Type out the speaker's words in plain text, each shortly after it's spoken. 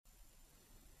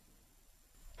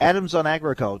Adams on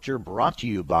Agriculture brought to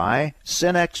you by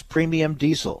Cenex Premium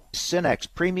Diesel. Cenex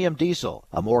Premium Diesel,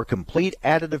 a more complete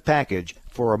additive package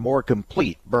for a more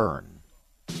complete burn.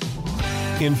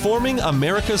 Informing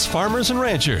America's farmers and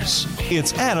ranchers,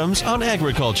 it's Adams on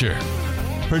Agriculture.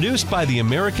 Produced by the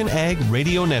American Ag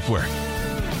Radio Network.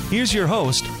 Here's your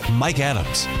host, Mike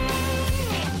Adams.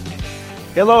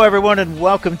 Hello, everyone, and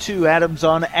welcome to Adams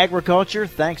on Agriculture.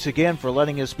 Thanks again for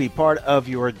letting us be part of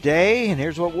your day. And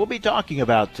here's what we'll be talking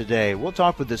about today. We'll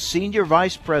talk with the Senior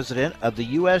Vice President of the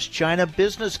U.S.-China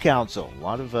Business Council. A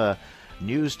lot of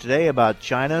news today about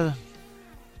China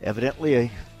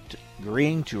evidently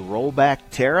agreeing to roll back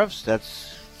tariffs.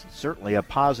 That's certainly a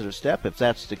positive step if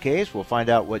that's the case. We'll find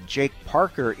out what Jake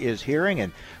Parker is hearing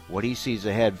and what he sees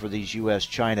ahead for these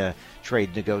U.S.-China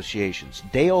trade negotiations.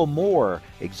 Dale Moore,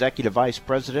 Executive Vice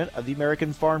President of the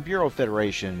American Farm Bureau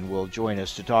Federation, will join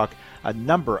us to talk a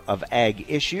number of ag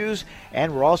issues.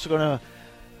 And we're also going to,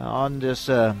 on this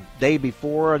day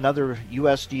before another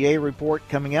USDA report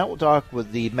coming out, we'll talk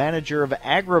with the manager of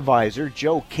AgriVisor.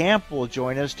 Joe Camp will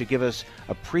join us to give us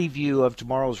a preview of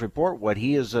tomorrow's report, what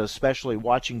he is especially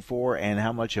watching for, and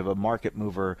how much of a market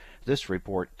mover this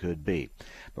report could be.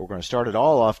 But we're going to start it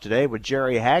all off today with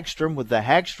Jerry Hagstrom with the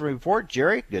Hagstrom Report.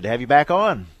 Jerry, good to have you back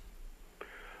on.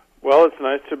 Well, it's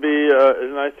nice to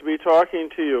be talking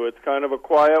to you. It's kind of a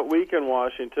quiet week in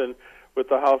Washington, with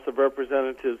the House of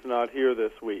Representatives not here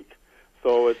this week,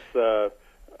 so it's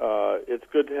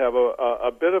good to have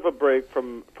a bit of a break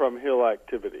from Hill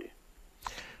activity.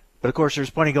 But of course, there's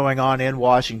plenty going on in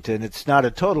Washington. It's not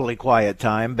a totally quiet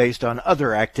time based on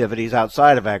other activities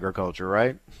outside of agriculture,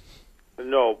 right?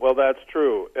 No, well, that's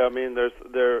true. I mean, there's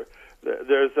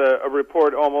a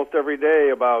report almost every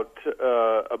day about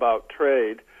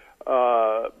trade.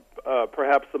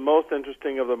 Perhaps the most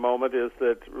interesting of the moment is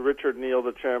that Richard Neal,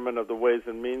 the chairman of the Ways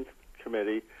and Means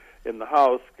Committee in the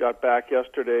House, got back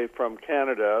yesterday from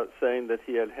Canada saying that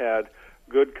he had had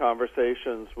good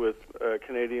conversations with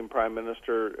Canadian Prime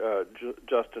Minister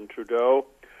Justin Trudeau,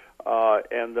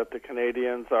 and that the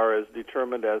Canadians are as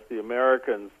determined as the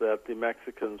Americans that the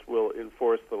Mexicans will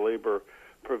enforce the labor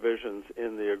provisions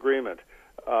in the agreement.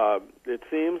 It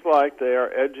seems like they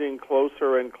are edging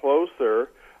closer and closer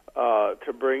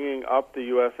to bringing up the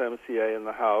USMCA in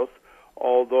the House,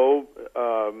 although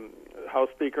House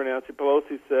Speaker Nancy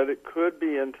Pelosi said it could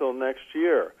be until next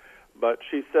year. But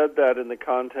she said that in the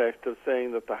context of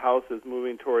saying that the House is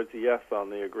moving towards a yes on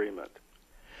the agreement.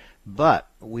 But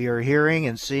we are hearing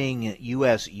and seeing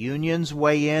U.S. unions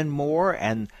weigh in more,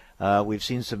 and we've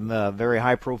seen some very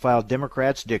high-profile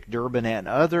Democrats, Dick Durbin and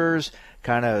others,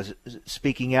 kind of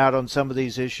speaking out on some of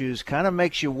these issues. Kind of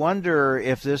makes you wonder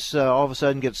if this all of a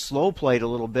sudden gets slow-played a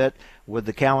little bit with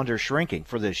the calendar shrinking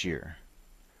for this year.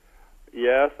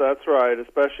 Yes, that's right,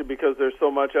 especially because there's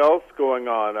so much else going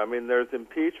on. I mean, there's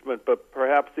impeachment, but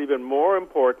perhaps even more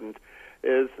important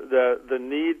is the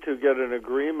need to get an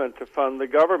agreement to fund the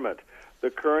government. The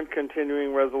current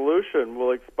continuing resolution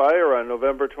will expire on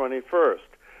November 21st.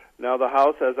 Now, the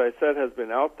House, as I said, has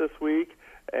been out this week,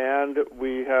 and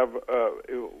we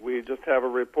just have a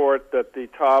report that the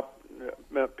top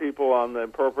people on the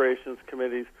appropriations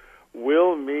committees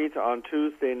will meet on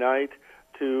Tuesday night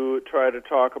to try to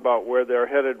talk about where they're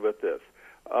headed with this.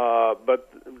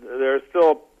 But there's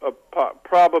still a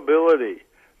probability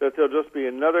that there'll just be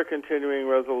another continuing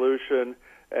resolution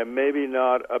and maybe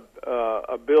not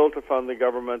a bill to fund the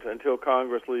government until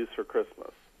Congress leaves for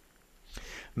Christmas.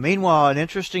 Meanwhile, an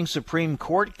interesting Supreme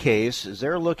Court case is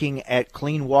they're looking at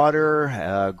clean water,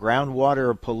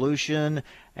 groundwater pollution,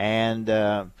 and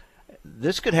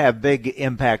this could have big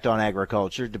impact on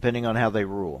agriculture depending on how they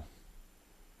rule.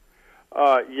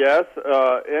 Yes,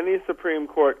 any Supreme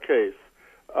Court case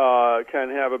can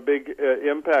have a big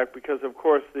impact because, of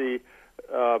course, the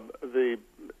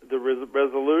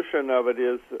resolution of it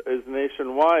is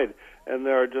nationwide, and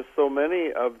there are just so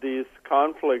many of these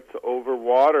conflicts over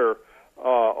water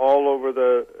all over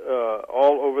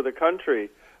the country.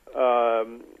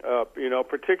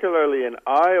 Particularly in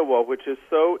Iowa, which is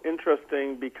so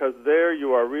interesting because there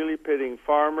you are really pitting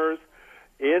farmers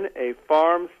in a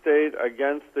farm state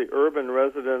against the urban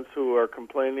residents who are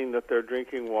complaining that their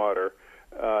drinking water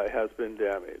has been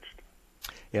damaged.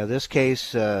 Yeah, this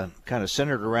case kind of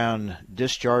centered around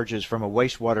discharges from a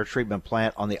wastewater treatment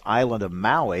plant on the island of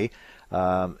Maui.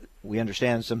 We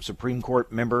understand some Supreme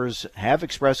Court members have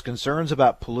expressed concerns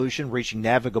about pollution reaching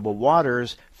navigable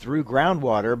waters through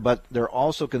groundwater, but they're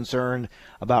also concerned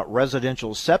about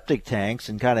residential septic tanks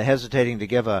and kind of hesitating to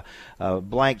give a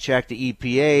blank check to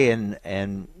EPA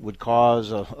and would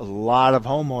cause a lot of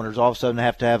homeowners all of a sudden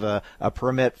have to have a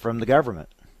permit from the government.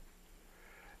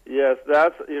 Yes,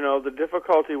 that's, the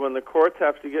difficulty when the courts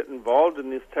have to get involved in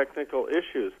these technical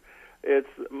issues. It's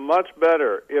much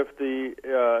better if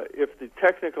the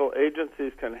technical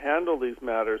agencies can handle these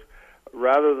matters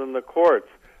rather than the courts.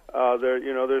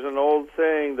 There's an old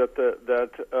saying that the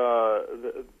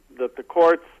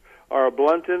courts are a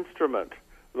blunt instrument.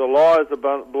 The law is a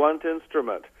blunt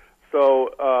instrument.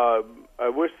 So I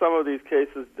wish some of these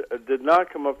cases did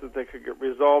not come up, that they could get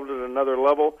resolved at another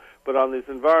level. But on these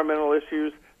environmental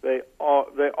issues, they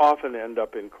often end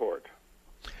up in court.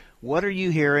 What are you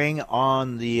hearing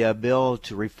on the bill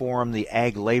to reform the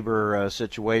ag labor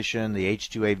situation, the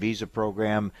H-2A visa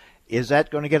program? Is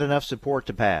that going to get enough support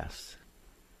to pass?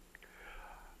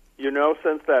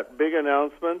 Since that big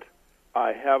announcement,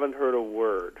 I haven't heard a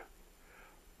word.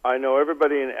 I know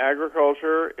everybody in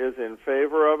agriculture is in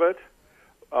favor of it,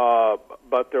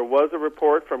 but there was a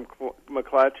report from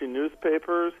McClatchy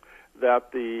newspapers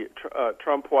that the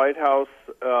Trump White House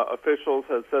officials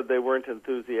had said they weren't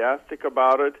enthusiastic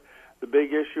about it. The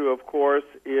big issue, of course,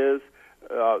 is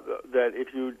that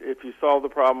if you solve the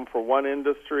problem for one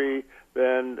industry,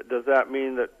 then does that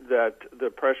mean that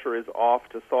the pressure is off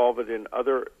to solve it in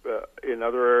other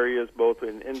areas, both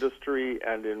in industry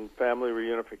and in family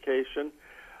reunification?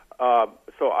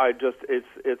 So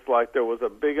it's like there was a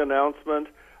big announcement,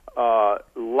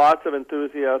 lots of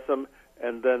enthusiasm,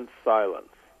 and then silence.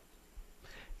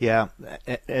 Yeah,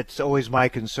 it's always my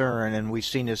concern, and we've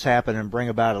seen this happen and bring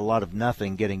about a lot of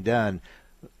nothing getting done.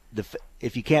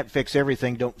 If you can't fix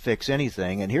everything, don't fix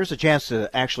anything. And here's a chance to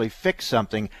actually fix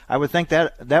something. I would think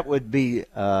that would be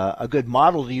a good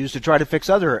model to use to try to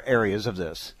fix other areas of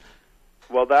this.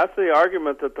 Well, that's the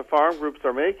argument that the farm groups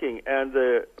are making, and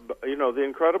the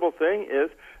incredible thing is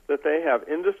that they have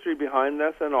industry behind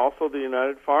this, and also the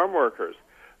United Farm Workers.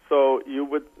 So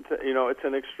it's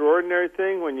an extraordinary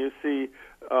thing when you see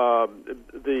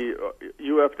the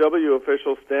UFW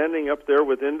officials standing up there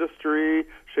with industry,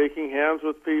 shaking hands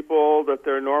with people that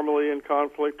they're normally in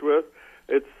conflict with.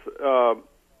 It's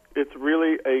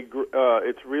really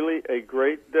a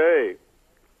great day,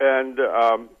 and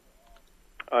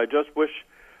I just wish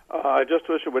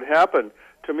it would happen.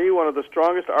 To me, one of the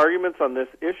strongest arguments on this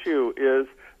issue is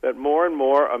that more and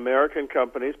more American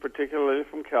companies, particularly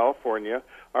from California,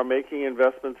 are making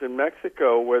investments in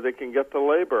Mexico where they can get the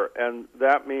labor. And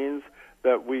that means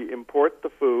that we import the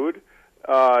food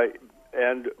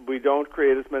and we don't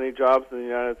create as many jobs in the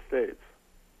United States.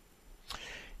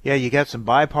 Yeah, you got some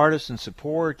bipartisan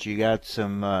support. You got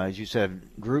some, as you said,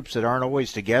 groups that aren't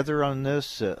always together on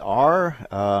this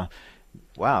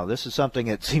wow, this is something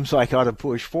that seems like ought to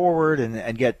push forward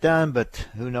and get done, but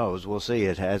who knows? We'll see.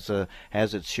 It has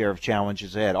its share of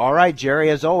challenges ahead. All right,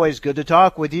 Jerry, as always, good to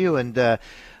talk with you. And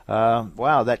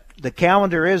wow, that the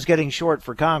calendar is getting short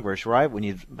for Congress, right? When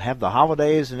you have the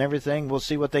holidays and everything, we'll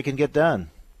see what they can get done.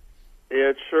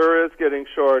 It sure is getting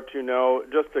short.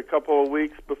 Just a couple of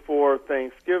weeks before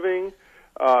Thanksgiving,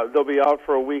 they'll be out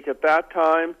for a week at that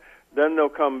time. Then they'll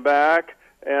come back.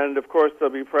 And, of course,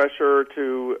 there'll be pressure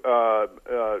to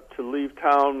leave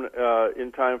town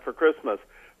in time for Christmas.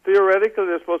 Theoretically,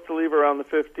 they're supposed to leave around the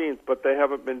 15th, but they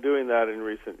haven't been doing that in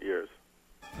recent years.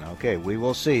 Okay, we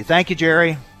will see. Thank you,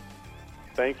 Jerry.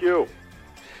 Thank you.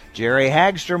 Jerry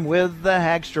Hagstrom with the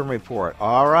Hagstrom Report.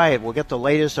 All right, we'll get the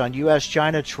latest on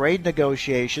U.S.-China trade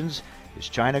negotiations. Is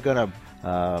China going to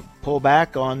pull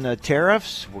back on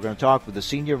tariffs? We're going to talk with the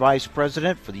Senior Vice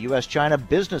President for the U.S.-China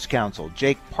Business Council.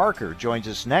 Jake Parker joins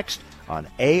us next on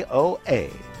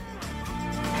AOA.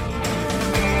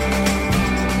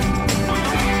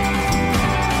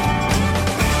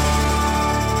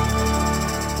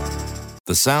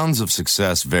 The sounds of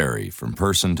success vary from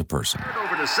person to person.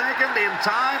 Over to second in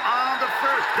time on the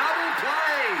first. Double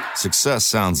play! Success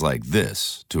sounds like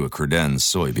this to a Credenz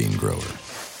soybean grower.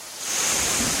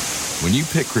 When you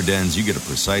pick Credenz, you get a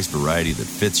precise variety that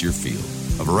fits your field.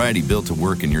 A variety built to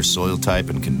work in your soil type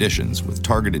and conditions with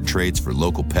targeted traits for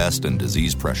local pest and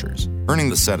disease pressures. Earning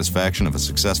the satisfaction of a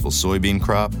successful soybean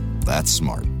crop? That's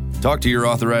smart. Talk to your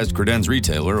authorized Credenz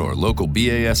retailer or local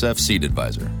BASF seed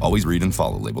advisor. Always read and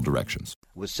follow label directions.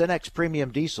 With Cenex Premium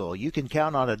Diesel, you can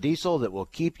count on a diesel that will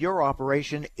keep your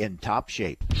operation in top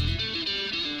shape.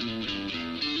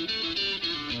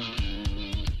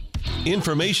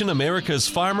 Information America's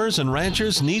farmers and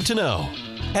ranchers need to know.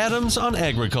 Adams on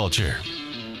Agriculture.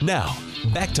 Now,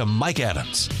 back to Mike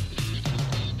Adams.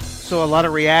 So a lot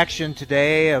of reaction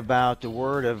today about the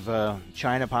word of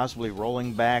China possibly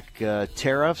rolling back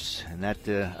tariffs, and that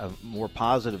a more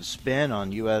positive spin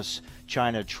on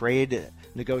U.S.-China trade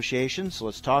negotiations.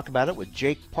 Let's talk about it with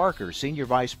Jake Parker, Senior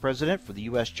Vice President for the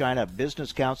U.S.-China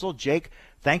Business Council. Jake,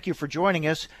 thank you for joining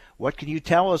us. What can you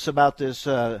tell us about this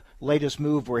latest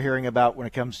move we're hearing about when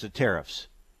it comes to tariffs?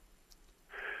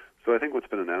 So I think what's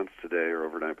been announced today or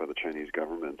overnight by the Chinese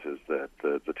government is that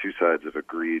the two sides have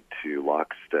agreed to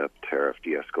lockstep tariff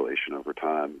de-escalation over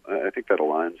time. I think that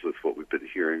aligns with what we've been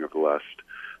hearing over the last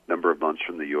number of months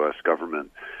from the U.S.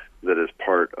 government, that as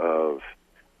part of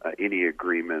any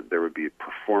agreement, there would be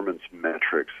performance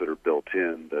metrics that are built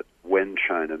in that when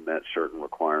China met certain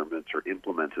requirements or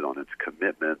implemented on its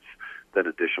commitments, then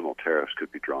additional tariffs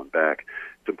could be drawn back.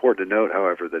 It's important to note,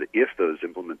 however, that if that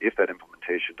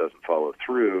implementation doesn't follow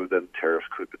through, then tariffs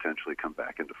could potentially come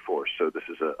back into force. So this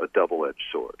is a double-edged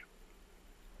sword.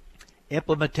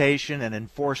 Implementation and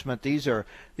enforcement, these are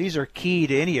key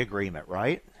to any agreement,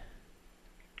 right?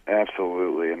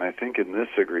 Absolutely, and I think in this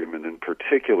agreement in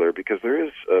particular, because there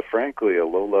is, frankly, a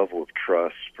low level of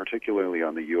trust, particularly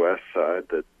on the U.S. side,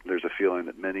 that there's a feeling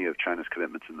that many of China's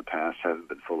commitments in the past haven't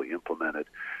been fully implemented.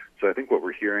 So I think what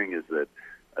we're hearing is that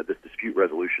this dispute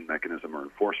resolution mechanism or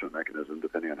enforcement mechanism,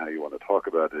 depending on how you want to talk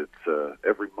about it,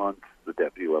 every month the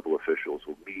deputy-level officials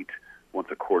will meet. Once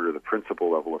a quarter, the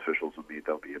principal-level officials will meet.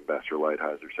 There'll be Ambassador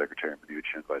Lighthizer, Secretary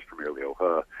Mnuchin, Vice Premier Liu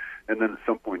He. And then at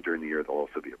some point during the year, there'll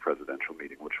also be a presidential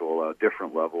meeting, which will allow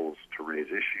different levels to raise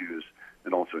issues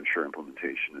and also ensure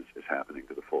implementation is happening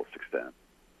to the fullest extent.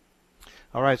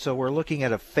 All right, so we're looking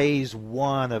at a phase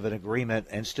one of an agreement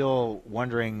and still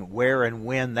wondering where and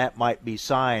when that might be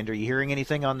signed. Are you hearing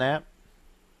anything on that?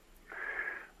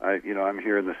 I'm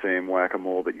hearing the same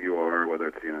whack-a-mole that you are, whether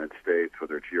it's the United States,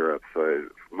 whether it's Europe. So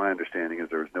my understanding is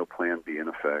there was no Plan B in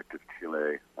effect if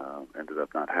Chile ended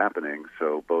up not happening.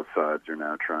 So both sides are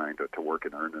now trying to work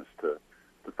in earnest to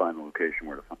find the location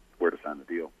where to sign the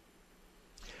deal.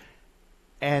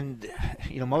 And,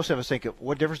 most of us think,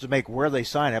 what difference does it make where they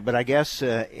sign it? But I guess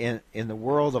in the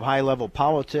world of high-level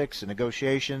politics and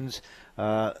negotiations,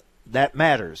 that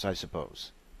matters, I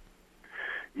suppose.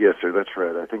 Yes, sir, that's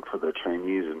right. I think for the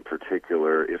Chinese in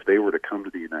particular, if they were to come to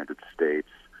the United States,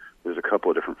 there's a couple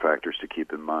of different factors to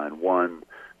keep in mind. One,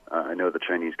 I know the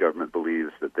Chinese government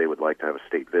believes that they would like to have a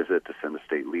state visit to send a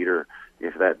state leader.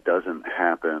 If that doesn't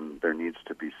happen, there needs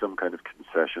to be some kind of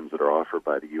concessions that are offered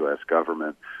by the U.S.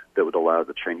 government that would allow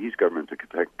the Chinese government to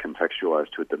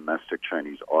contextualize to a domestic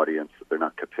Chinese audience that they're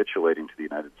not capitulating to the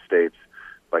United States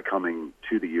by coming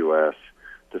to the U.S.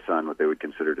 to sign what they would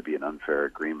consider to be an unfair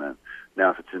agreement.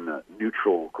 Now, if it's in the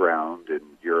neutral ground in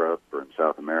Europe or in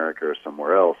South America or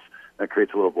somewhere else, that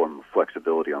creates a little more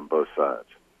flexibility on both sides.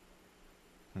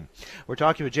 We're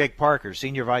talking with Jake Parker,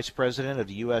 Senior Vice President of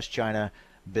the U.S.-China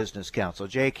Business Council.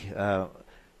 Jake,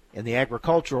 in the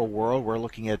agricultural world, we're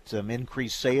looking at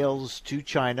increased sales to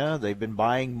China. They've been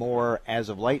buying more as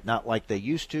of late, not like they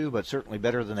used to, but certainly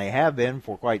better than they have been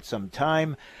for quite some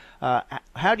time.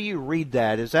 How do you read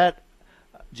that? Is that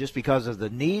just because of the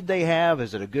need they have?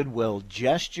 Is it a goodwill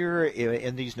gesture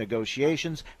in these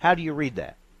negotiations? How do you read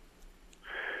that?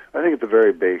 I think at the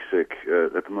very basic,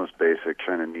 at the most basic,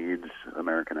 China needs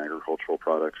American agricultural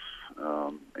products.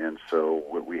 And so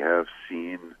what we have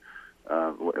seen,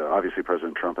 obviously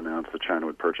President Trump announced that China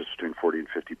would purchase between 40 and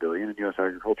 50 billion in U.S.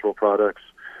 agricultural products.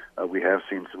 We have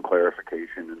seen some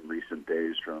clarification in recent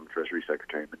days from Treasury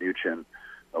Secretary Mnuchin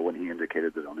when he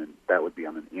indicated that that would be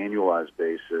on an annualized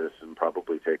basis and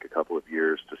probably take a couple of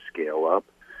years to scale up.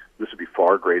 This would be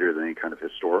far greater than any kind of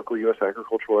historical U.S.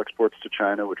 agricultural exports to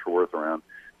China, which were worth around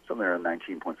somewhere around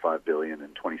 $19.5 billion in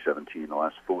 2017, the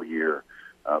last full year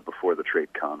before the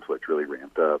trade conflict really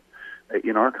ramped up.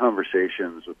 In our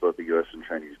conversations with both the U.S. and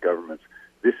Chinese governments,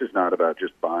 this is not about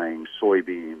just buying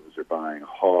soybeans or buying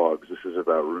hogs. This is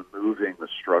about removing the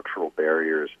structural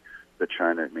barriers that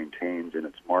China maintains in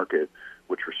its market,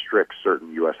 which restricts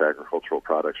certain U.S. agricultural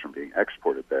products from being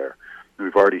exported there. And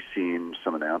we've already seen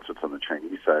some announcements on the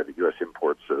Chinese side that U.S.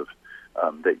 imports of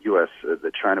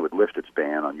that China would lift its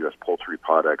ban on U.S. poultry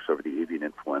products over the avian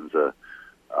influenza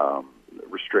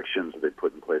restrictions that they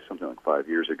put in place something like 5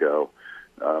 years ago.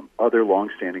 Other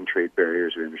long-standing trade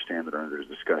barriers we understand that are under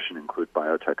discussion include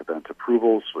biotech event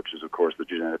approvals, which is, of course, the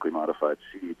genetically modified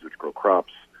seeds which grow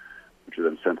crops, which are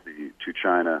then sent to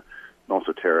China, and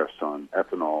also tariffs on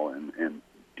ethanol and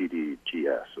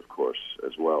DDGS, of course,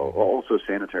 as well. Also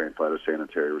sanitary and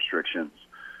phytosanitary restrictions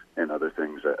and other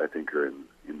things I think are in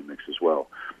the mix as well.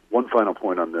 One final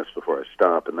point on this before I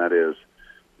stop, and that is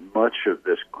much of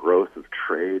this growth of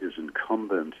trade is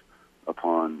incumbent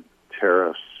upon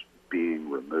tariffs being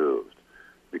removed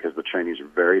because the Chinese are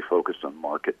very focused on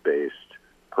market-based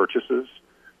purchases,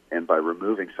 and by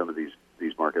removing some of these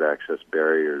these market access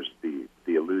barriers, the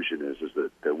illusion is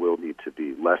that there will need to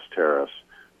be less tariffs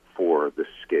for this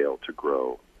scale to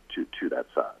grow to that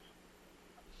size.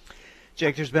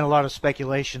 Jake, there's been a lot of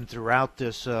speculation throughout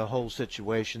this whole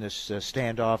situation, this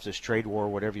standoff, this trade war,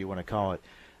 whatever you want to call it,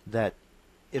 that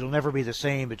it'll never be the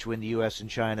same between the U.S. and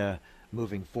China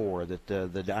moving forward, that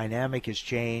the dynamic has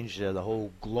changed, the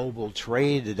whole global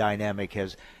trade dynamic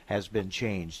has been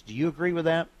changed. Do you agree with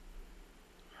that?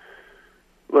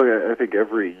 Look, I think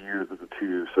every year that the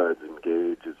two sides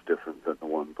engage is different than the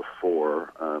one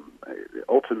before.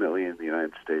 Ultimately, in the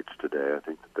United States today, I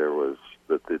think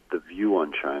that the view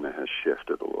on China has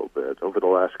shifted a little bit. Over the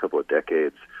last couple of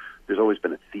decades, there's always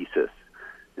been a thesis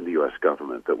in the U.S.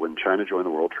 government that when China joined the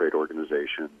World Trade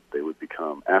Organization, they would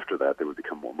become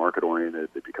more market-oriented,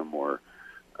 they would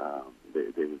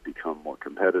become more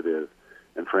competitive,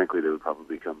 and frankly, they would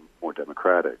probably become more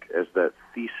democratic. As that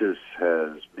thesis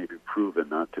has maybe proven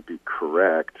not to be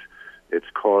correct, it's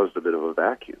caused a bit of a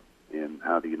vacuum in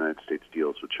how the United States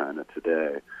deals with China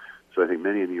today. So I think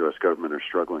many in the U.S. government are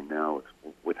struggling now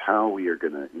with how we are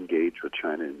going to engage with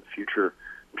China in the future,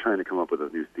 and trying to come up with a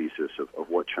new thesis of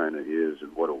what China is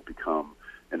and what it will become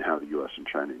and how the U.S. and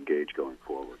China engage going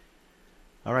forward.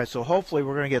 All right, so hopefully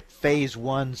we're going to get Phase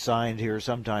 1 signed here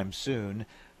sometime soon.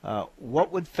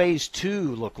 What would Phase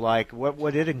 2 look like? What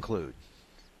would it include?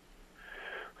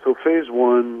 So Phase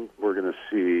 1, we're going to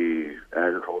see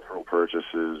agricultural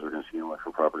purchases, we're going to see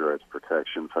intellectual property rights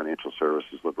protection, financial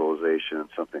services liberalization, and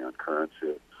something on currency.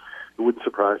 It wouldn't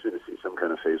surprise me to see some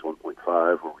kind of Phase 1.5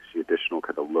 where we see additional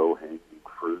kind of low-hanging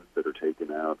fruit that are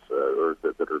taken out or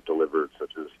that are delivered,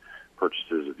 such as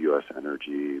purchases of U.S.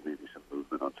 energy, maybe some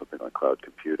movement on something like cloud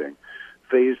computing.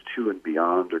 Phase 2 and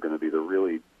beyond are going to be the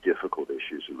really difficult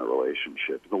issues in the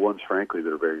relationship, the ones, frankly,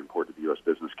 that are very important to the U.S.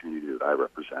 business community that I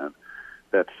represent.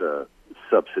 That's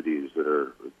subsidies that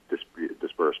are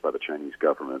dispersed by the Chinese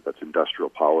government. That's industrial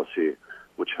policy,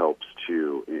 which helps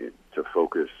to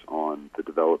focus on the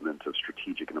development of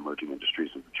strategic and emerging industries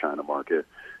in the China market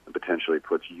and potentially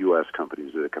puts U.S.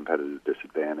 companies at a competitive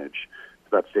disadvantage. It's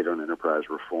about state-owned enterprise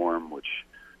reform, which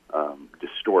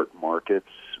distort markets,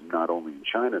 not only in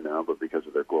China now, but because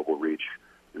of their global reach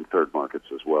in third markets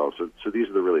as well. So these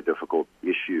are the really difficult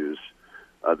issues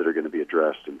that are going to be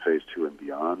addressed in Phase 2 and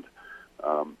beyond.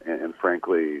 And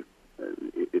frankly,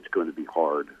 it's going to be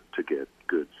hard to get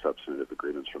good substantive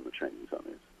agreements from the Chinese on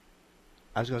these.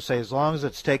 I was going to say, as long as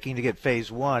it's taking to get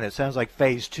Phase 1, it sounds like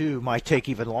Phase 2 might take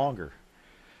even longer.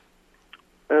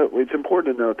 It's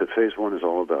important to note that Phase 1 is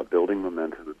all about building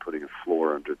momentum and putting a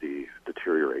floor under the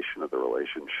deterioration of the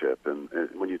relationship. And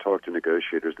when you talk to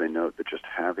negotiators, they note that just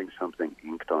having something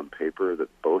inked on paper that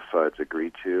both sides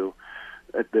agree to,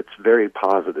 that's very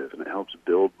positive, and it helps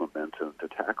build momentum to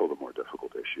tackle the more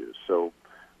difficult issues. So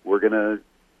we're going to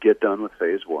get done with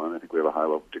Phase 1. I think we have a high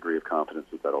level degree of confidence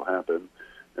that that'll happen.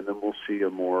 And then we'll see a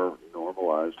more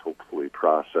normalized, hopefully,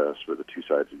 process where the two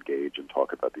sides engage and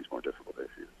talk about these more difficult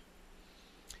issues.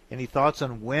 Any thoughts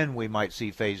on when we might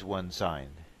see Phase 1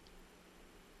 signed?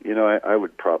 You know, I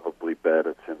would probably bet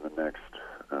it's in the next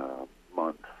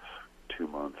month, 2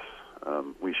 months.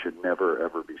 We should never,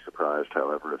 ever be surprised,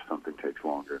 however, if something takes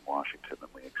longer in Washington than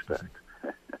we expect.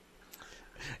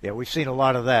 Yeah, we've seen a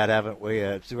lot of that, haven't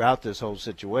we, throughout this whole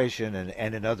situation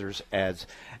and in others as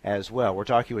well. We're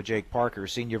talking with Jake Parker,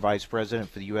 Senior Vice President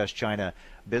for the U.S.-China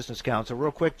Business Council.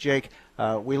 Real quick, Jake,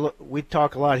 we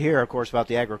talk a lot here, of course, about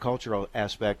the agricultural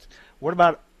aspect. What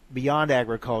about beyond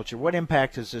agriculture? What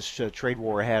impact has this trade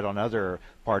war had on other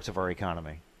parts of our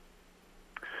economy?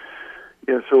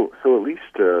 Yeah, so at least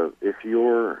if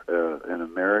you're an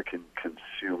American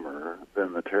consumer,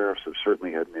 then the tariffs have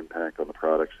certainly had an impact on the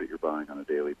products that you're buying on a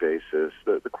daily basis.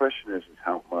 The question is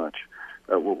how much.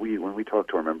 When we talk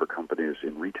to our member companies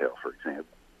in retail, for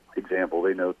example,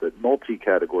 they note that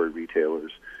multi-category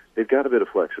retailers, they've got a bit of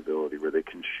flexibility where they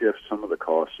can shift some of the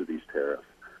costs of these tariffs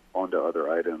onto other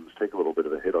items, take a little bit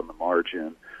of a hit on the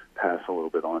margin, pass a little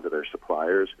bit on to their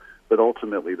suppliers. But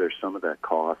ultimately, there's some of that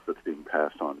cost that's being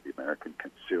passed on to the American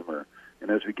consumer.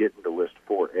 And as we get into List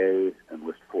 4A and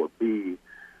List 4B,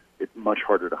 it's much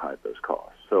harder to hide those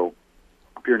costs. So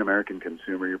if you're an American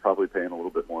consumer, you're probably paying a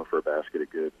little bit more for a basket of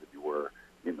goods than you were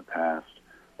in the past.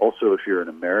 Also, if you're an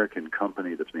American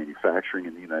company that's manufacturing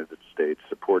in the United States,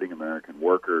 supporting American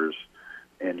workers,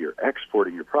 and you're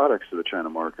exporting your products to the China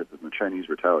market, then the Chinese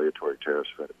retaliatory tariffs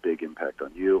have had a big impact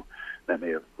on you. That may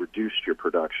have reduced your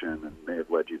production and may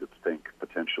have led you to think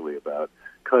potentially about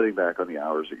cutting back on the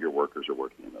hours that your workers are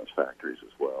working in those factories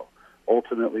as well.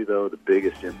 Ultimately, though, the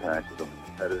biggest impact is on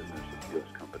the competitiveness of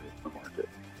U.S. companies in the market.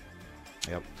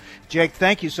 Yep. Jake,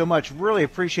 thank you so much. Really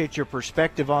appreciate your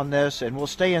perspective on this, and we'll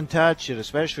stay in touch, and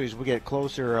especially as we get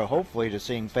closer, hopefully, to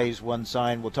seeing Phase 1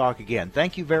 sign. We'll talk again.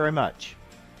 Thank you very much.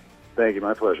 Thank you.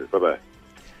 My pleasure. Bye-bye.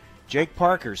 Jake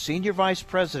Parker, Senior Vice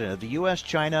President of the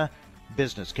U.S.-China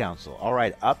Business Council. All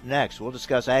right, up next, we'll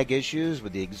discuss ag issues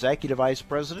with the Executive Vice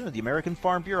President of the American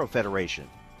Farm Bureau Federation.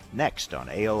 Next on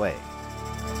AOA.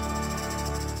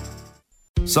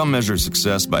 Some measure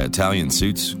success by Italian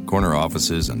suits, corner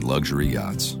offices, and luxury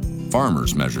yachts.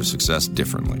 Farmers measure success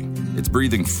differently. It's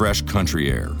breathing fresh country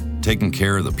air, taking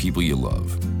care of the people you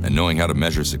love, and knowing how to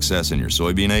measure success in your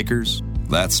soybean acres?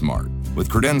 That's smart. With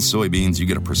Credenz soybeans, you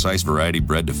get a precise variety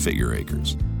bred to fit your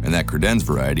acres. And that Credenz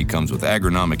variety comes with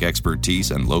agronomic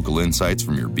expertise and local insights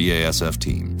from your BASF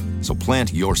team. So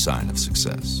plant your sign of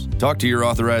success. Talk to your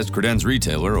authorized Credenz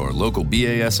retailer or local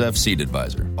BASF seed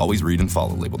advisor. Always read and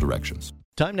follow label directions.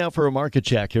 Time now for a market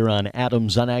check here on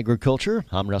Adams on Agriculture.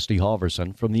 I'm Rusty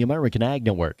Halverson from the American Ag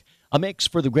Network. A mix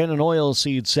for the grain and oil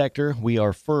seed sector. We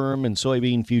are firm in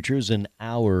soybean futures an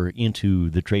hour into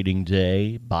the trading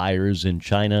day. Buyers in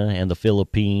China and the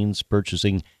Philippines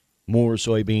purchasing more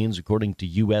soybeans, according to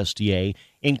USDA,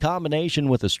 in combination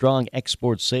with a strong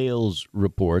export sales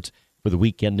report for the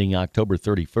week ending October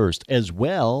 31st, as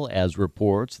well as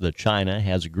reports that China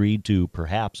has agreed to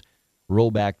perhaps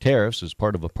roll back tariffs as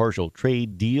part of a partial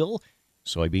trade deal.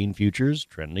 Soybean futures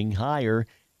trending higher.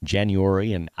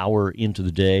 January, an hour into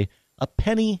the day, a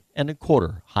penny and a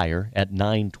quarter higher at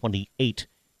 9.28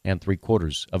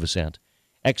 3/4 cents.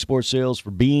 Export sales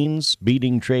for beans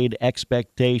beating trade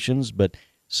expectations, but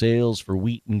sales for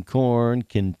wheat and corn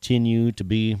continue to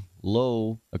be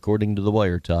low, according to the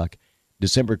Wire Talk.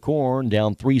 December corn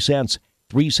down 3 cents,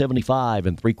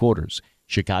 3.75 3/4.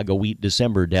 Chicago wheat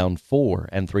December down 4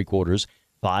 3/4,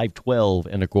 5.12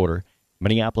 1/4.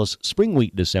 Minneapolis spring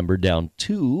wheat December down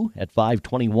 2 at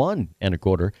 5.21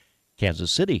 1/4.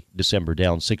 Kansas City December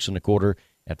down 6 1/4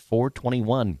 at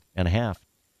 4.21 1/2.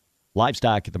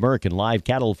 Livestock at the American live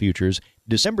cattle futures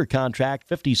December contract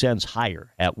 50 cents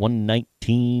higher at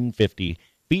 119.50.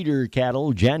 Feeder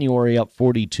cattle January up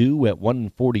 42 at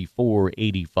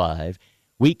 144.85.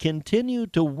 We continue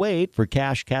to wait for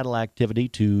cash cattle activity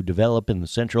to develop in the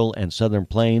central and southern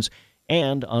plains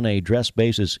and on a dress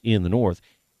basis in the north.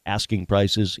 Asking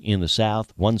prices in the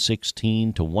south,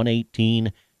 116 to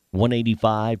 118,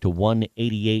 185 to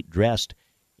 188 dressed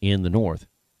in the north.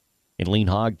 In lean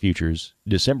hog futures,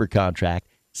 December contract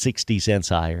 60 cents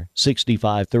higher,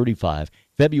 65.35.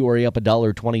 February up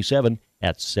 $1.27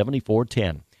 at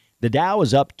 74.10. The Dow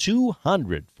is up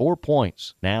 204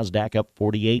 points. NASDAQ up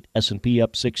 48. S&P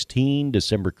up 16.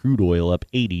 December crude oil up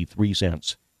 83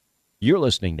 cents. You're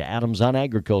listening to Adams on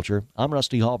Agriculture. I'm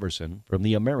Rusty Halverson from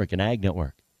the American Ag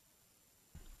Network.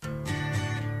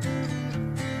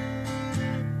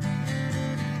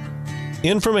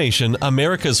 Information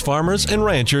America's farmers and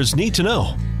ranchers need to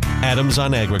know. Adams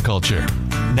on Agriculture.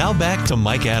 Now back to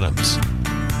Mike Adams.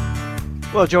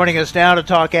 Well, joining us now to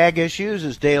talk ag issues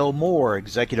is Dale Moore,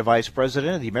 Executive Vice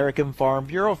President of the American Farm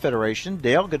Bureau Federation.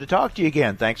 Dale, good to talk to you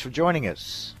again. Thanks for joining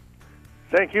us.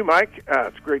 Thank you, Mike.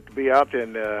 It's great to be out,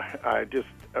 and I just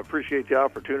appreciate the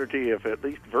opportunity, if at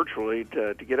least virtually,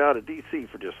 to get out of D.C.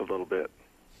 for just a little bit.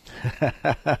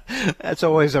 That's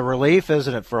always a relief,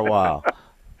 isn't it, for a while?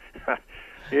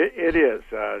 It is.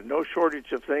 No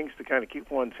shortage of things to kind of keep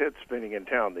one's head spinning in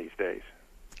town these days.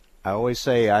 I always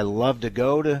say I love to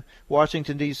go to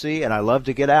Washington, D.C., and I love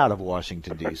to get out of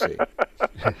Washington, D.C.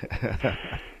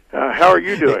 How are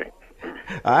you doing?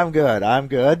 I'm good.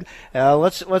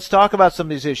 Let's talk about some of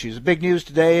these issues. Big news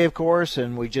today, of course,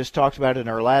 and we just talked about it in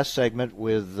our last segment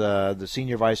with the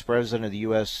Senior Vice President of the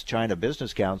U.S.-China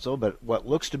Business Council, but what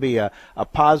looks to be a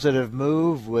positive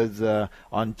move with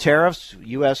on tariffs,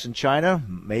 U.S. and China,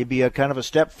 maybe a kind of a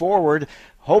step forward,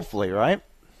 hopefully, right?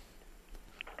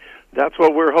 That's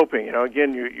what we're hoping.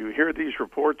 Again, you hear these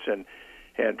reports and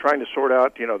trying to sort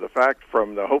out, the fact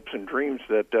from the hopes and dreams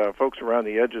that folks around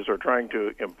the edges are trying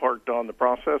to impart on the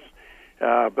process.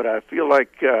 But I feel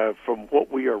like from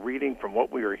what we are reading, from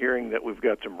what we are hearing, that we've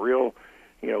got some real,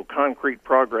 concrete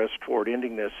progress toward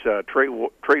ending this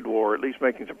trade war, at least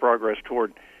making some progress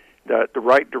toward the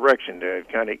right direction, to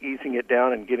kind of easing it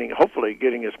down and hopefully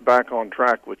getting us back on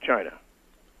track with China.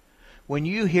 When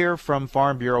you hear from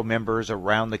Farm Bureau members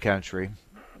around the country,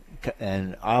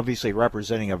 and obviously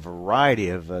representing a variety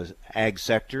of ag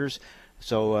sectors,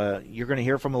 so you're going to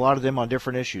hear from a lot of them on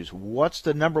different issues. What's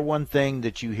the number one thing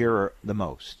that you hear the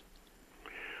most?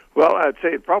 Well, I'd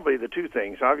say probably the two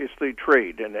things. Obviously,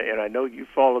 trade, and I know you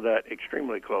follow that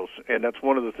extremely close, and that's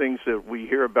one of the things that we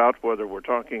hear about, whether we're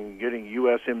talking getting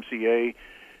USMCA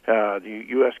the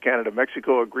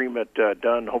U.S.-Canada-Mexico agreement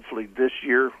done hopefully this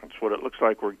year. That's what it looks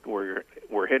like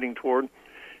we're heading toward.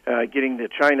 Getting the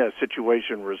China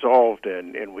situation resolved,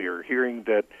 and we are hearing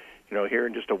that, here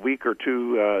in just a week or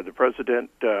two, the President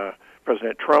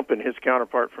Trump and his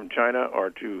counterpart from China are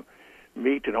to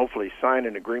meet and hopefully sign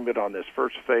an agreement on this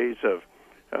first phase of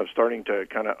starting to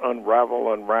kind of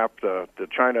unwrap the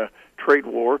China trade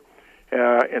war.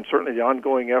 And certainly the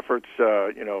ongoing efforts,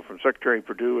 from Secretary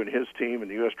Perdue and his team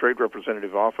and the U.S. Trade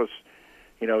Representative Office,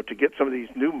 to get some of these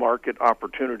new market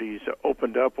opportunities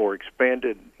opened up or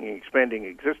expanding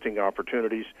existing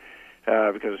opportunities,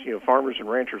 because, farmers and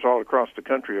ranchers all across the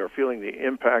country are feeling the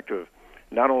impact of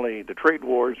not only the trade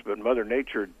wars, but Mother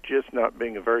Nature just not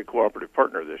being a very cooperative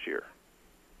partner this year.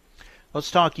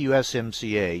 Let's talk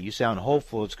USMCA. You sound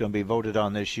hopeful it's going to be voted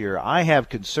on this year. I have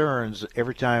concerns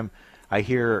every time I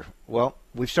hear,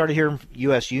 we've started hearing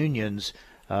U.S. unions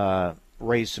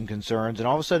raise some concerns, and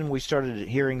all of a sudden we started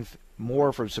hearing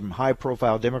more from some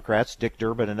high-profile Democrats, Dick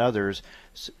Durbin and others,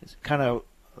 kind of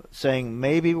saying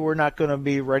maybe we're not going to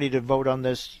be ready to vote on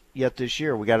this yet this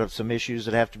year. We got some issues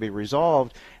that have to be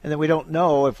resolved, and then we don't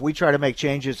know if we try to make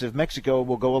changes if Mexico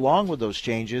will go along with those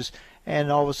changes,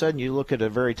 and all of a sudden you look at a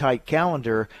very tight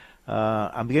calendar.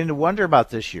 I'm beginning to wonder about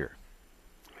this year.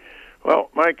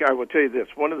 Well, Mike, I will tell you this.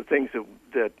 One of the things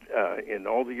that in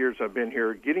all the years I've been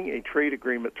here, getting a trade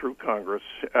agreement through Congress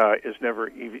is never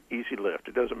easy lift.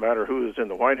 It doesn't matter who is in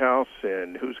the White House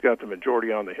and who's got the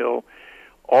majority on the Hill.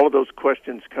 All of those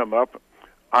questions come up.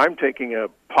 I'm taking a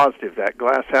positive, that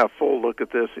glass half full look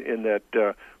at this, in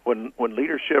that when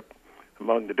leadership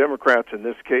among the Democrats in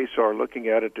this case are looking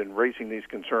at it and raising these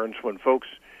concerns, when folks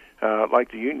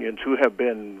like the unions, who have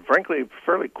been, frankly,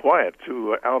 fairly quiet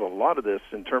throughout a lot of this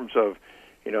in terms of,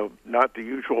 not the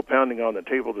usual pounding on the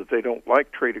table that they don't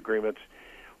like trade agreements.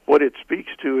 What it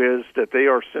speaks to is that they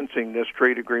are sensing this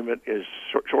trade agreement is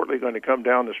shortly going to come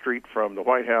down the street from the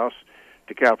White House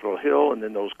to Capitol Hill, and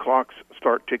then those clocks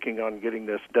start ticking on getting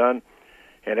this done.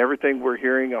 And everything we're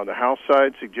hearing on the House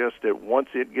side suggests that once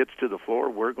it gets to the floor,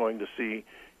 we're going to see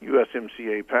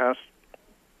USMCA passed.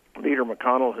 Leader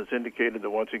McConnell has indicated that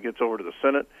once it gets over to the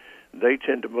Senate, they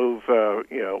tend to move,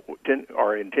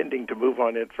 are intending to move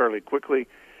on it fairly quickly.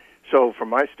 So from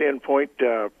my standpoint,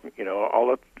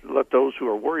 I'll let those who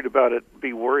are worried about it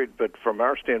be worried, but from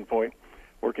our standpoint,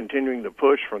 we're continuing to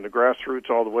push from the grassroots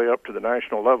all the way up to the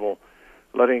national level,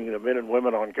 letting the men and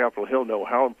women on Capitol Hill know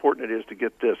how important it is to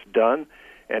get this done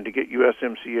and to get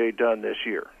USMCA done this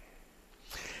year.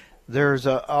 There's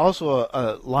also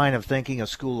a line of thinking, a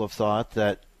school of thought,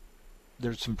 that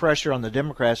there's some pressure on the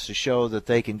Democrats to show that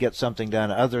they can get something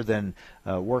done other than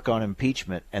work on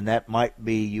impeachment, and that might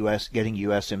be getting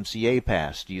USMCA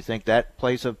passed. Do you think that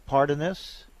plays a part in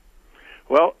this?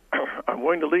 Well, I'm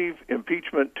going to leave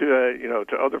impeachment to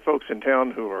other folks in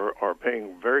town who are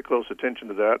paying very close attention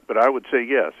to that. But I would say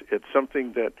yes, it's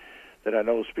something that I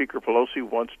know Speaker Pelosi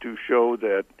wants to show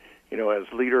that,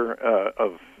 as leader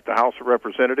of the House of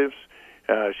Representatives,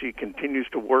 she continues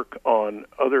to work on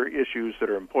other issues that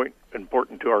are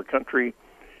important to our country,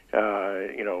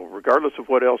 regardless of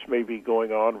what else may be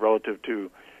going on relative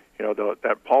to,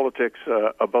 that politics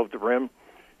above the rim.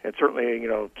 And certainly,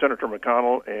 Senator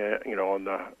McConnell,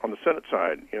 on the Senate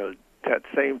side, that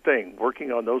same thing,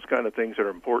 working on those kind of things that are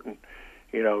important,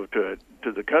 to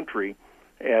the country.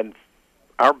 And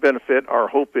our benefit, our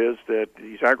hope is that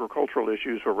these agricultural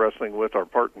issues we're wrestling with are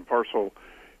part and parcel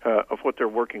of what they're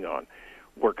working on.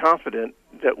 We're confident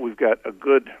that we've got a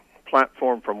good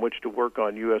platform from which to work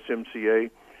on USMCA.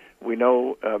 We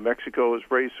know Mexico has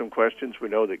raised some questions. We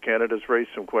know that Canada's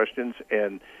raised some questions.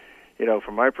 And,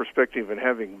 from my perspective, and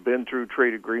having been through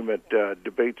trade agreement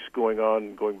debates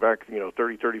going back,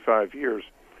 30, 35 years,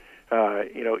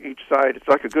 each side, it's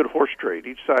like a good horse trade.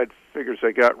 Each side figures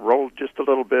they got rolled just a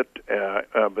little bit,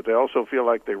 but they also feel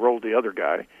like they rolled the other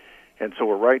guy. And so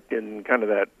we're right in kind of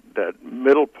that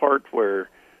middle part where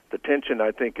the tension,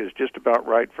 I think, is just about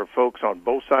right for folks on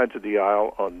both sides of the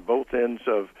aisle, on both ends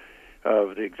of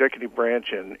the executive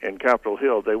branch and Capitol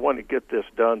Hill. They want to get this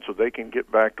done so they can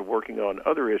get back to working on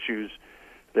other issues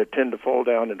that tend to fall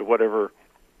down into whatever,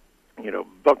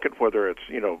 bucket, whether it's,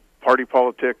 party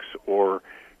politics or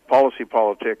policy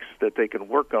politics, that they can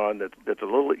work on that's a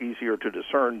little easier to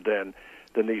discern than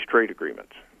these trade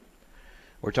agreements.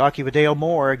 We're talking with Dale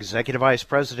Moore, Executive Vice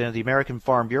President of the American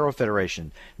Farm Bureau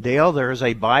Federation. Dale, there is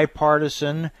a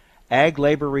bipartisan ag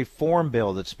labor reform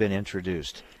bill that's been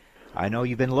introduced. I know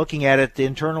you've been looking at it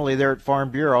internally there at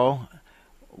Farm Bureau.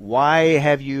 Why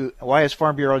has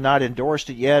Farm Bureau not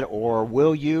endorsed it yet, or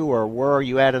will you, or where are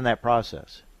you at in that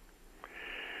process?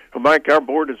 Well, Mike, our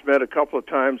board has met a couple of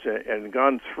times and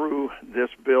gone through this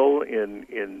bill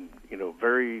in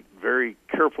very, very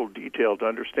careful detail to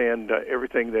understand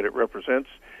everything that it represents.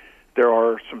 There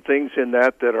are some things in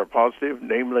that are positive,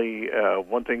 namely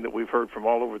one thing that we've heard from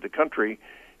all over the country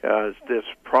is this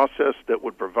process that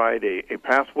would provide a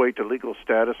pathway to legal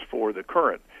status for the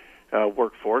current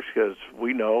workforce, because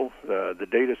we know the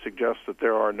data suggests that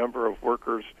there are a number of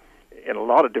workers in a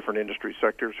lot of different industry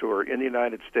sectors who are in the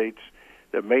United States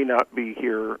that may not be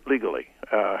here legally,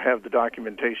 have the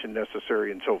documentation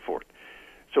necessary, and so forth.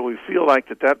 So we feel like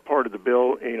that part of the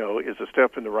bill, is a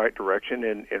step in the right direction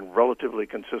and relatively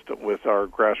consistent with our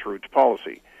grassroots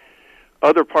policy.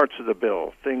 Other parts of the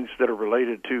bill, things that are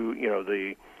related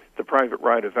to, the private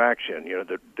right of action,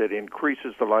 that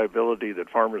increases the liability that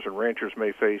farmers and ranchers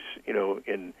may face,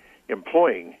 in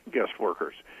employing guest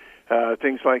workers.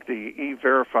 Things like the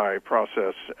E-Verify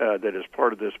process that is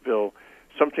part of this bill,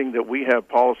 something that we have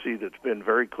policy that's been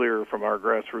very clear from our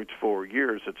grassroots for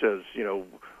years that says,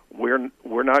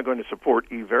 we're not going to support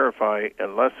E-Verify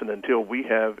unless and until we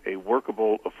have a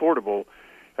workable, affordable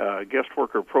guest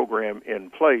worker program in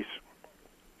place,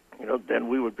 then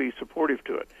we would be supportive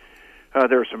to it.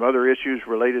 There are some other issues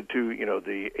related to,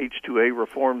 the H-2A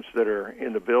reforms that are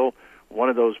in the bill. One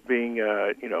of those being,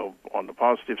 on the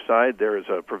positive side, there is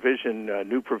a provision,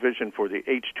 new provision for the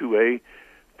H-2A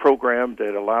program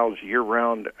that allows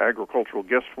year-round agricultural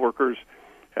guest workers,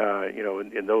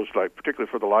 in those, like particularly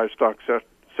for the livestock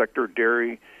sector,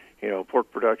 dairy, pork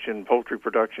production, poultry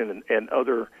production, and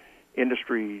other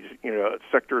industries,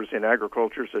 sectors in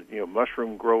agriculture, such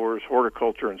mushroom growers,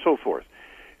 horticulture, and so forth.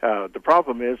 The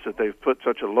problem is that they've put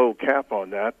such a low cap on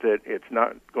that it's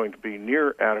not going to be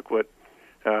near adequate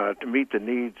to meet the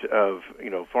needs of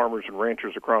farmers and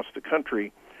ranchers across the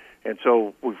country, and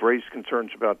so we've raised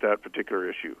concerns about that particular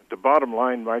issue. The bottom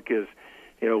line, Mike, is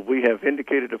we have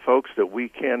indicated to folks that we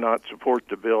cannot support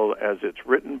the bill as it's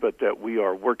written, but that we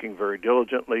are working very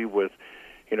diligently with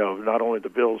not only the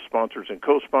bill's sponsors and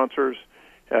co-sponsors,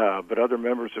 but other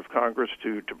members of Congress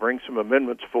to bring some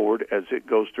amendments forward as it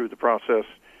goes through the process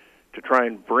to try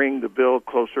and bring the bill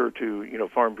closer to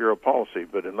Farm Bureau policy.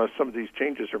 But unless some of these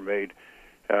changes are made,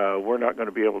 we're not going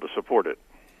to be able to support it.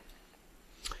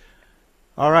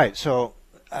 All right, so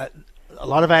a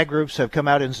lot of ag groups have come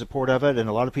out in support of it, and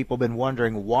a lot of people have been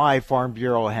wondering why Farm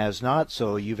Bureau has not.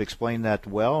 So you've explained that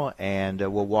well, and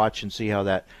we'll watch and see how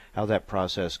that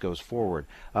process goes forward.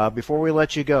 Before we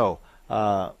let you go,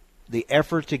 the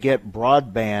effort to get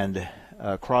broadband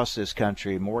across this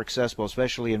country more accessible,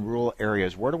 especially in rural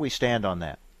areas, where do we stand on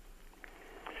that?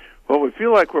 Well, we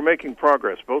feel like we're making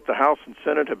progress. Both the House and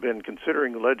Senate have been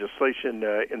considering legislation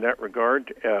in that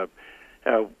regard.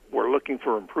 We're looking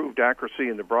for improved accuracy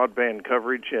in the broadband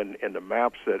coverage and the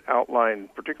maps that outline,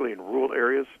 particularly in rural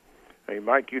areas. I mean,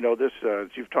 Mike, you know this, as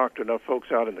you've talked to enough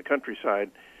folks out in the countryside,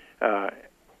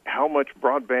 how much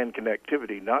broadband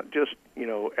connectivity, not just,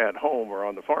 at home or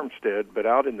on the farmstead, but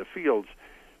out in the fields,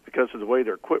 because of the way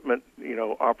their equipment,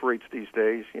 operates these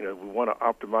days. We want to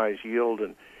optimize yield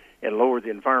and lower the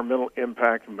environmental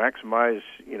impact and maximize,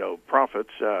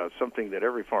 profits, something that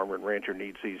every farmer and rancher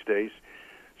needs these days.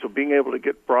 So being able to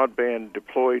get broadband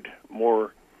deployed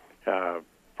more,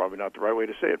 probably not the right way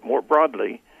to say it, more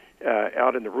broadly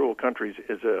out in the rural countries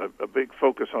is a big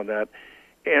focus on that.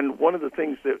 And one of the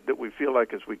things that we feel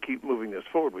like as we keep moving this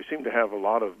forward, we seem to have a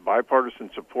lot of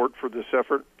bipartisan support for this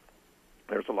effort.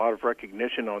 There's a lot of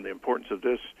recognition on the importance of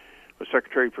this with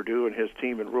Secretary Perdue and his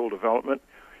team in rural development.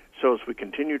 So as we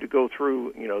continue to go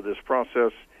through, this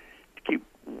process, to keep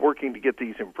working to get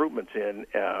these improvements in,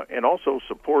 and also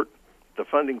support the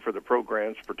funding for the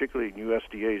programs, particularly in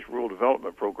USDA's rural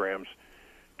development programs,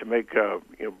 to make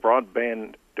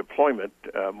broadband deployment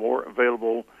more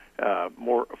available,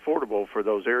 more affordable for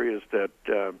those areas that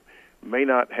may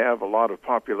not have a lot of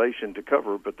population to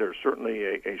cover, but there's certainly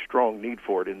a strong need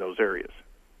for it in those areas.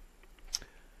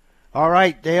 All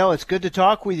right, Dale, it's good to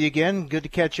talk with you again. Good to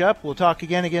catch up. We'll talk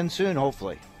again soon,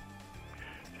 hopefully.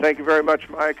 Thank you very much,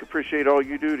 Mike. Appreciate all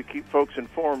you do to keep folks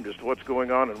informed as to what's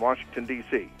going on in Washington,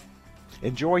 D.C.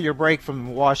 Enjoy your break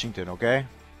from Washington, okay?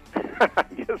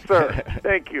 Yes, sir.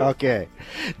 Thank you. Okay.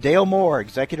 Dale Moore,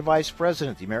 Executive Vice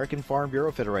President, the American Farm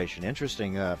Bureau Federation.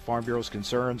 Interesting, Farm Bureau's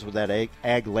concerns with that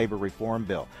ag labor reform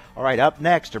bill. All right, up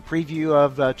next, a preview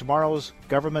of tomorrow's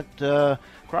government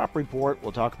crop report.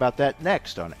 We'll talk about that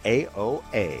next on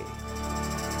AOA.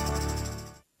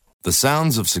 The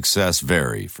sounds of success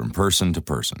vary from person to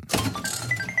person.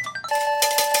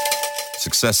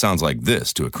 Success sounds like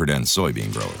this to a Credenz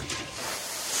soybean grower.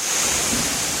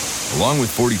 Along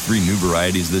with 43 new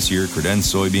varieties this year, Credenz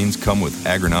soybeans come with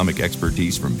agronomic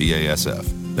expertise from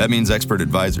BASF. That means expert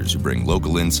advisors who bring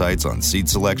local insights on seed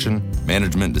selection,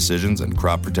 management decisions, and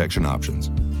crop protection options.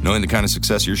 Knowing the kind of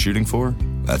success you're shooting for?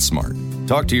 That's smart.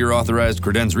 Talk to your authorized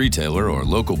Credenz retailer or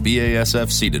local BASF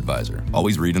seed advisor.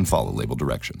 Always read and follow label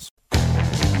directions.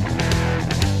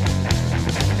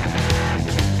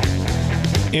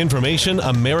 Information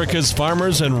America's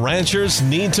farmers and ranchers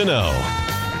need to know.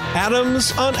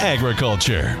 Adams on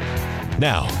Agriculture.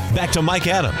 Now, back to Mike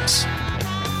Adams.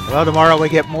 Well, tomorrow we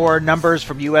get more numbers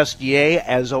from USDA.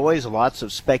 As always, lots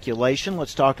of speculation.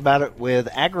 Let's talk about it with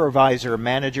AgriVisor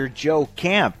manager Joe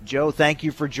Camp. Joe, thank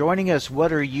you for joining us.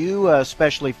 What are you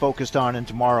especially focused on in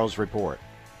tomorrow's report?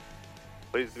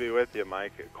 Pleased to be with you,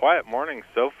 Mike. Quiet morning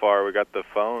so far. We got the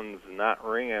phones not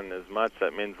ringing as much.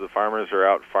 That means the farmers are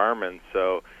out farming.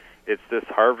 So it's this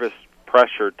harvest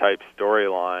pressure type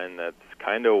storyline that's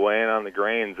kind of weighing on the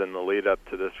grains in the lead up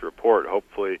to this report.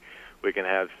 Hopefully we can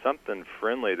have something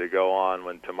friendly to go on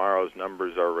when tomorrow's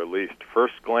numbers are released.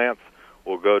 First glance,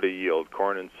 we'll go to yield.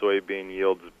 Corn and soybean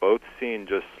yields both seen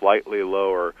just slightly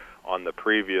lower on the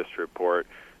previous report.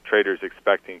 Traders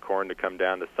expecting corn to come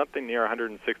down to something near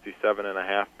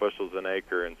 167.5 bushels an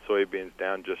acre and soybeans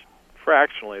down just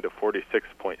fractionally to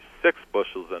 46.6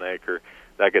 bushels an acre.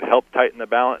 That could help tighten the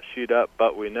balance sheet up,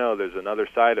 but we know there's another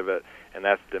side of it, and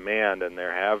that's demand, and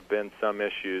there have been some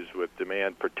issues with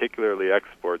demand, particularly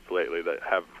exports lately, that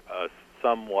have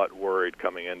somewhat worried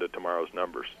coming into tomorrow's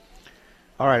numbers.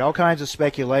 All right, all kinds of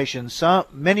speculation.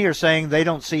 Many are saying they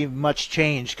don't see much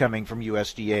change coming from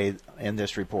USDA in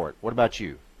this report. What about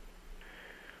you?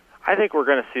 I think we're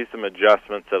going to see some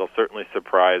adjustments that'll certainly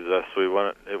surprise us.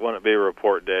 It wouldn't be a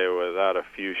report day without a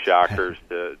few shockers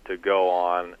to go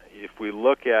on. If we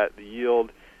look at the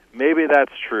yield, maybe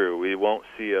that's true. We won't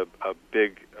see a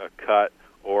big cut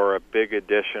or a big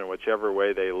addition, whichever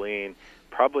way they lean.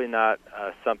 Probably not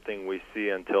something we see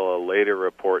until a later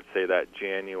report, say that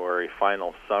January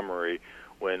final summary,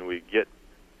 when we get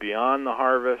beyond the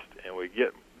harvest and we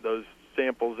get those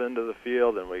samples into the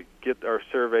field and we get our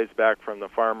surveys back from the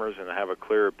farmers and have a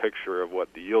clearer picture of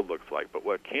what the yield looks like. But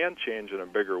what can change in a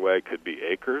bigger way could be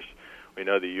acres. We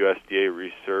know the USDA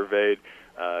resurveyed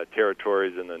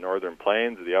territories in the northern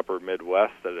plains, the upper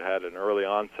Midwest, that had an early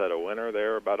onset of winter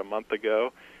there about a month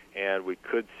ago, and we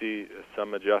could see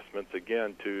some adjustments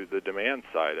again to the demand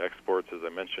side. Exports, as I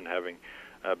mentioned, having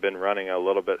been running a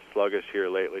little bit sluggish here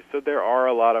lately. So there are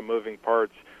a lot of moving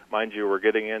parts. Mind you, we're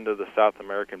getting into the South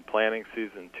American planting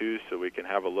season too, so we can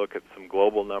have a look at some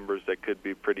global numbers that could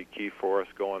be pretty key for us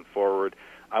going forward.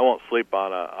 I won't sleep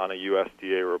on a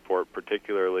USDA report,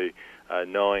 particularly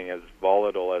knowing as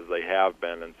volatile as they have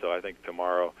been, and so I think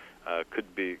tomorrow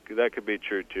could be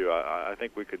true too. I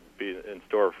think we could be in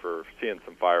store for seeing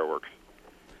some fireworks.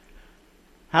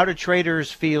 How do traders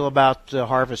feel about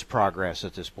harvest progress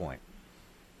at this point?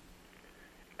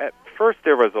 At first,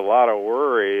 there was a lot of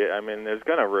worry. I mean, there's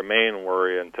going to remain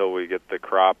worry until we get the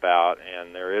crop out,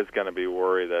 and there is going to be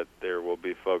worry that there will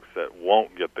be folks that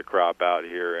won't get the crop out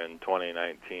here in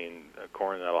 2019.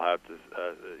 Corn that'll have to,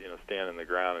 stand in the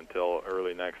ground until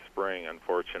early next spring,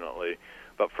 unfortunately.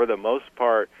 But for the most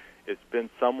part, it's been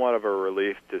somewhat of a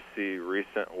relief to see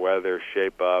recent weather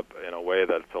shape up in a way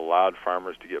that's allowed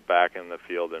farmers to get back in the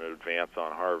field and advance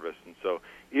on harvest. And so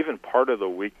even part of the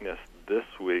weakness this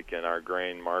week in our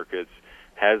grain markets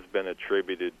has been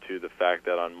attributed to the fact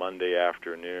that on Monday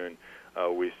afternoon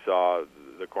we saw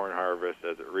the corn harvest,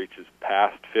 as it reaches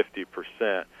past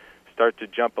 50%, start to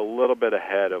jump a little bit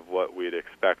ahead of what we'd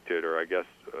expected, or I guess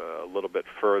a little bit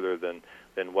further than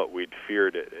what we'd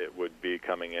feared it would be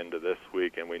coming into this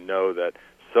week. And we know that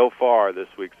so far this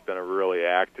week's been a really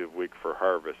active week for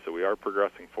harvest, so we are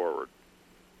progressing forward.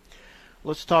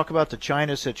 Let's talk about the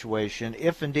China situation.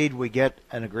 If indeed we get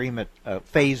an agreement,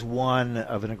 phase one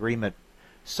of an agreement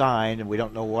signed, and we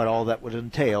don't know what all that would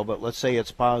entail, but let's say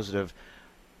it's positive,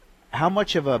 how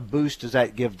much of a boost does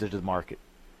that give to the market?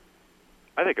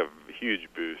 I think a huge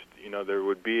boost. There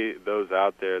would be those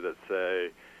out there that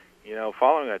say,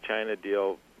 following a China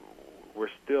deal, we're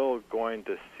still going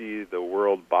to see the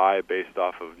world buy based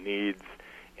off of needs,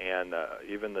 and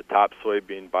even the top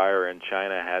soybean buyer in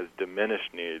China has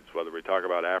diminished needs, whether we talk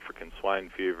about African swine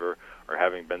fever or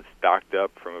having been stocked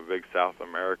up from a big South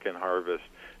American harvest,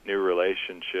 new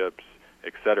relationships,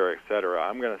 et cetera, et cetera.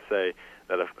 I'm going to say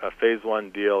that a phase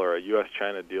one deal or a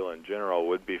U.S.-China deal in general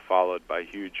would be followed by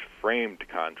huge framed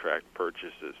contract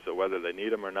purchases. So whether they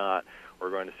need them or not, we're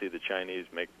going to see the Chinese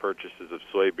make purchases of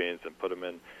soybeans and put them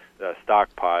in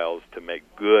stockpiles to make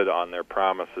good on their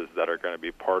promises that are going to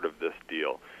be part of this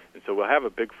deal. And so we'll have a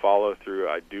big follow-through,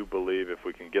 I do believe, if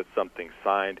we can get something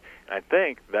signed. And I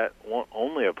think that won't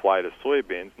only apply to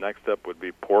soybeans. Next up would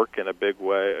be pork in a big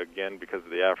way, again, because of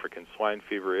the African swine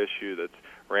fever issue that's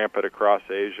rampant across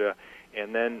Asia.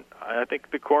 And then I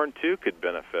think the corn, too, could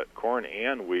benefit. Corn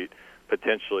and wheat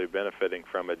potentially benefiting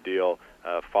from a deal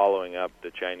following up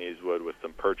the Chinese would with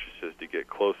some purchases to get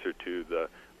closer to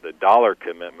the dollar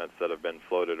commitments that have been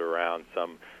floated around,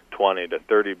 some 20 to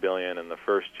 30 billion in the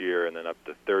first year, and then up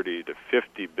to 30 to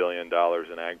 50 billion dollars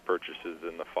in ag purchases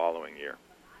in the following year.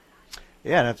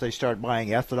 Yeah, and if they start buying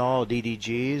ethanol,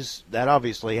 DDGs, that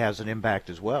obviously has an impact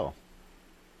as well.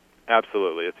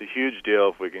 Absolutely. It's a huge deal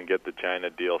if we can get the China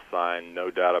deal signed, no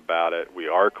doubt about it. We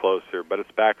are closer, but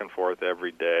it's back and forth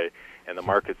every day, and the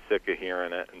market's sick of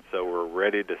hearing it, and so we're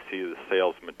ready to see the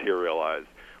sales materialize.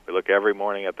 We look every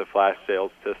morning at the flash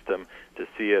sales system to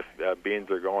see if beans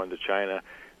are going to China.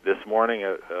 This morning,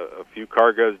 a few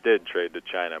cargoes did trade to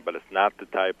China, but it's not the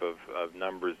type of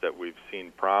numbers that we've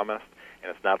seen promised,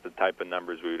 and it's not the type of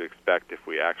numbers we would expect if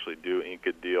we actually do ink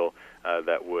a deal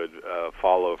that would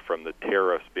follow from the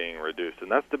tariffs being reduced.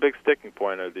 And that's the big sticking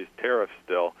point of these tariffs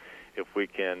still. If we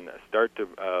can start to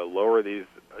lower these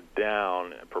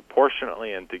down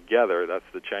proportionately and together, that's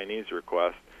the Chinese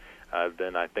request,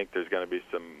 then I think there's going to be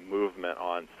some movement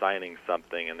on signing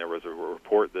something. And there was a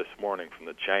report this morning from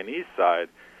the Chinese side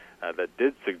that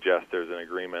did suggest there's an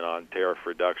agreement on tariff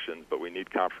reductions, but we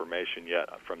need confirmation yet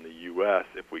from the U.S.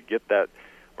 If we get that,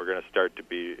 we're going to start to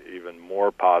be even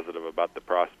more positive about the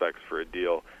prospects for a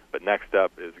deal. But next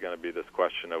up is going to be this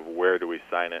question of where do we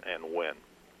sign it and when.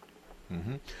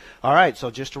 Mm-hmm. All right, so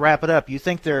just to wrap it up, you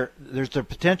think there's the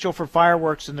potential for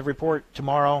fireworks in the report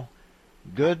tomorrow?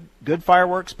 Good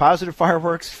fireworks, positive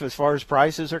fireworks as far as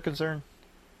prices are concerned?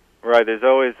 Right, there's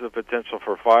always the potential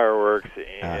for fireworks,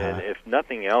 and if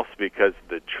nothing else, because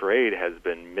the trade has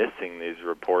been missing these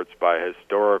reports by a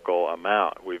historical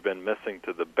amount. We've been missing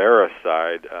to the bearish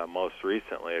side most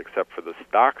recently, except for the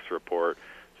stocks report.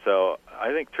 So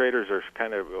I think traders are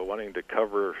kind of wanting to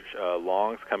cover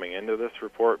longs coming into this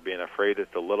report, being afraid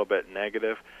it's a little bit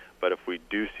negative. But if we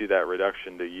do see that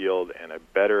reduction to yield and a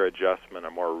better adjustment,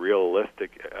 a more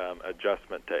realistic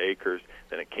adjustment to acres,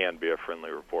 then it can be a friendly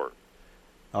report.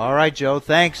 All right, Joe,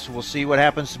 thanks. We'll see what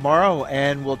happens tomorrow,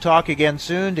 and we'll talk again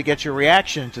soon to get your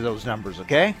reaction to those numbers,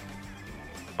 okay?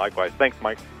 Likewise. Thanks,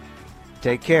 Mike.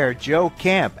 Take care. Joe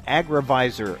Camp,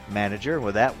 AgriVisor Manager.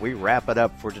 With that, we wrap it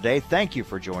up for today. Thank you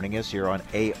for joining us here on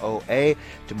AOA.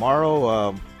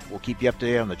 Tomorrow, we'll keep you up to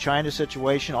date on the China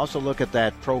situation. Also look at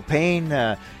that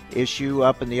propane issue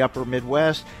up in the upper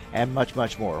Midwest and much,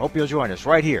 much more. Hope you'll join us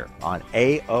right here on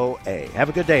AOA. Have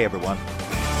a good day, everyone.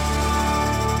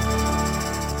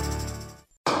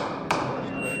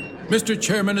 Mr.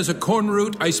 Chairman, as a corn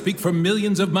root, I speak for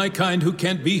millions of my kind who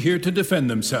can't be here to defend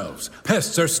themselves.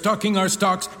 Pests are stalking our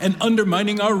stalks and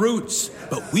undermining our roots.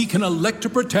 But we can elect to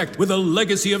protect with a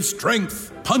legacy of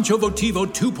strength. Pancho Votivo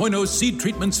 2.0 seed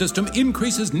treatment system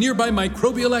increases nearby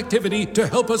microbial activity to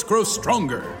help us grow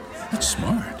stronger. That's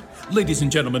smart. Ladies and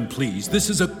gentlemen, please, this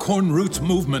is a corn roots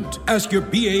movement. Ask your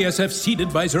BASF seed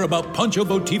advisor about Pancho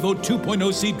Votivo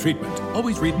 2.0 seed treatment.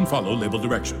 Always read and follow label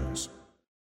directions.